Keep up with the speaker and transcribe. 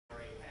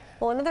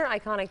Well, another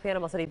iconic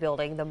Panama City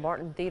building, the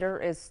Martin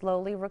Theater, is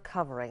slowly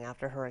recovering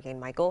after Hurricane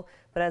Michael.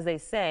 But as they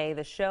say,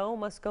 the show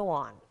must go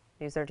on.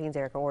 News 13's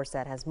Erica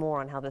Orsted has more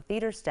on how the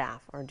theater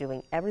staff are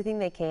doing everything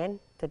they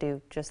can to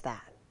do just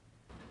that.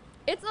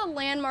 It's a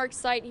landmark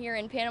site here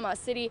in Panama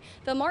City,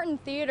 the Martin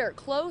Theater,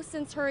 closed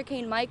since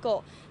Hurricane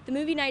Michael. The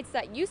movie nights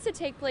that used to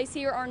take place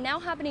here are now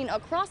happening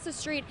across the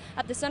street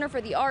at the Center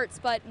for the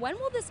Arts. But when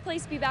will this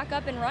place be back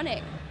up and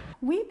running?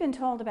 We've been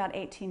told about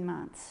 18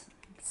 months,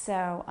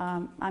 so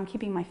I'm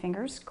keeping my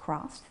fingers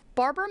crossed.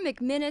 Barbara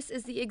McMinnis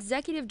is the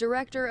executive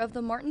director of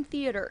the Martin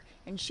Theater,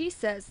 and she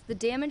says the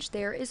damage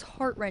there is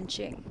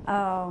heart-wrenching.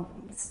 Oh,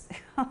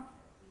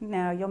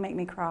 no, you'll make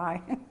me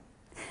cry.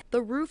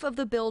 The roof of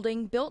the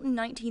building, built in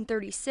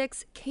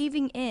 1936,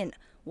 caving in,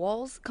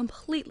 walls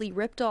completely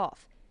ripped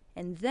off.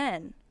 And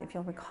then, if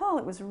you'll recall,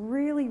 it was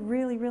really,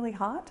 really, really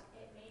hot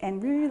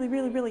and really,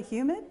 really, really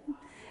humid,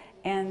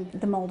 and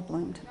the mold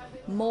bloomed.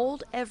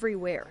 Mold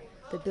everywhere.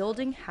 The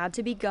building had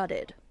to be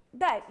gutted.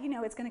 But, you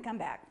know, it's going to come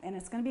back, and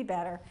it's going to be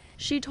better.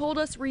 She told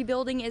us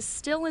rebuilding is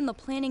still in the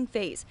planning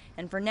phase,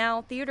 and for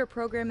now, theater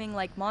programming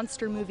like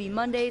Monster Movie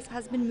Mondays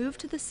has been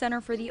moved to the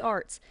Center for the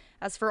Arts.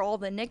 As for all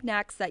the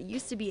knickknacks that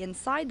used to be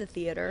inside the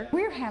theater,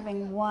 we're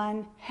having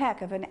one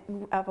heck of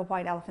a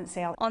white elephant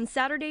sale. On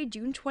Saturday,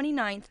 June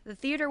 29th, the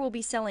theater will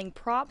be selling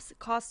props,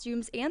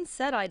 costumes, and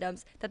set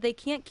items that they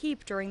can't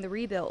keep during the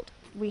rebuild.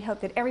 We hope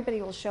that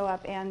everybody will show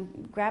up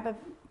and grab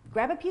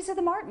a piece of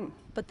the Martin.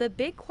 But the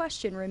big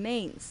question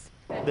remains.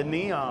 The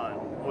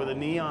neon, will the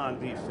neon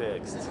be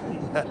fixed?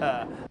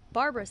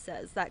 Barbara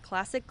says that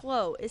classic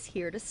glow is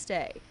here to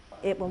stay.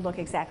 It will look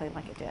exactly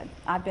like it did.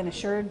 I've been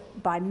assured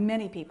by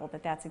many people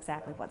that that's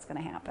exactly what's going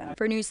to happen.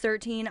 For News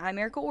 13, I'm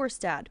Erica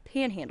Orsted,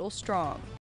 Panhandle Strong.